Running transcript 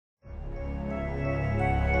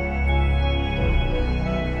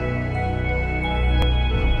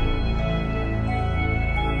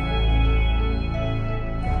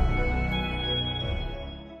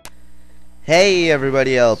Hey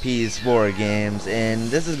everybody, LP's for Games, and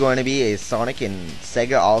this is going to be a Sonic and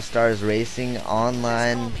Sega All-Stars Racing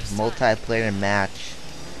online multiplayer match.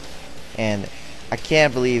 And I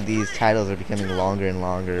can't believe these titles are becoming longer and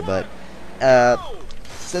longer, but uh,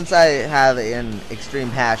 since I have an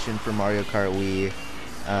extreme passion for Mario Kart Wii,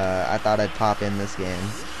 I thought I'd pop in this game,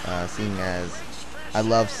 seeing as I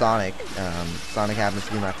love Sonic. Sonic happens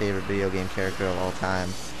to be my favorite video game character of all time,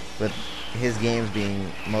 with his games being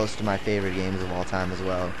most of my favorite games of all time as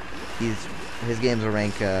well. His games are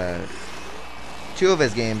rank two of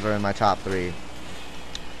his games are in my top 3.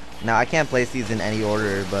 Now I can't place these in any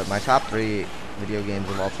order, but my top 3 video games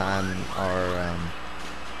of all time are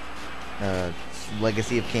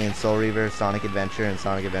Legacy of Kain Soul Reaver, Sonic Adventure, and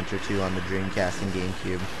Sonic Adventure 2 on the Dreamcast and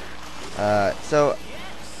Gamecube. So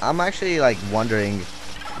I'm actually like wondering,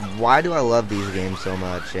 why do I love these games so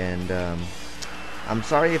much? And I'm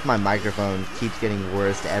sorry if my microphone keeps getting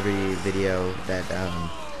worse every video that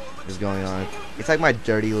is going on. It's like my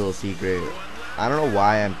dirty little secret. I don't know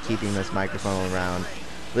why I'm keeping this microphone around.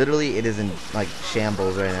 Literally, it is in like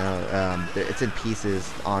shambles right now. It's in pieces,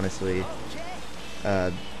 honestly.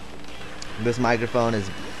 This microphone is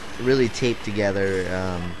really taped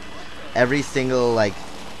together. Every single like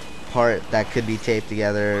part that could be taped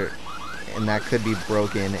together and that could be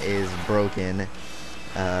broken is broken.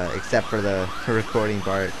 Except for the recording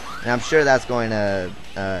part, and I'm sure that's going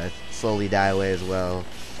to slowly die away as well.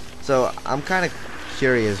 So I'm kind of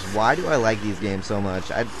curious, why do I like these games so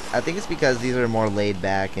much? I think it's because these are more laid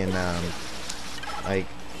back and like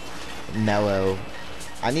mellow.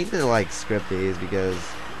 I need to like script these because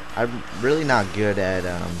I'm really not good at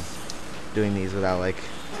doing these without like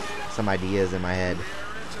some ideas in my head.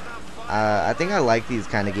 I think I like these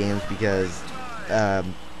kind of games because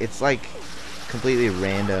it's like completely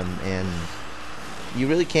random and you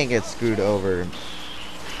really can't get screwed over,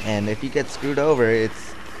 and if you get screwed over,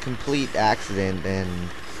 it's complete accident and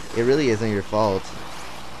it really isn't your fault.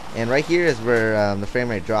 And right here is where the frame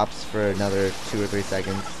rate drops for another 2 or 3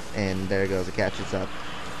 seconds, and there it goes, it catches up.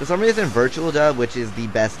 For some reason, Virtual Dub, which is the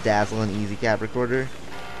best Dazzle and Easy Cap recorder,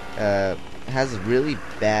 has really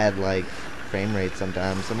bad like frame rate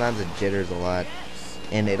sometimes. Sometimes it jitters a lot,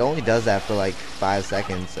 and it only does that for like 5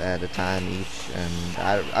 seconds at a time each, and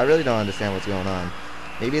I really don't understand what's going on.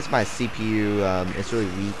 Maybe it's my CPU, it's really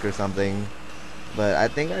weak or something, but I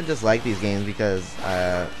think I just like these games because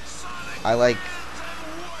I like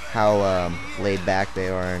how laid back they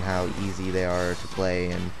are and how easy they are to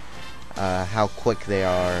play and how quick they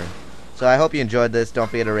are. So I hope you enjoyed this. Don't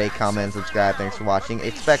forget to rate, comment, and subscribe. Thanks for watching.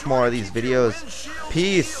 Expect more of these videos.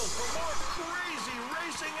 Peace!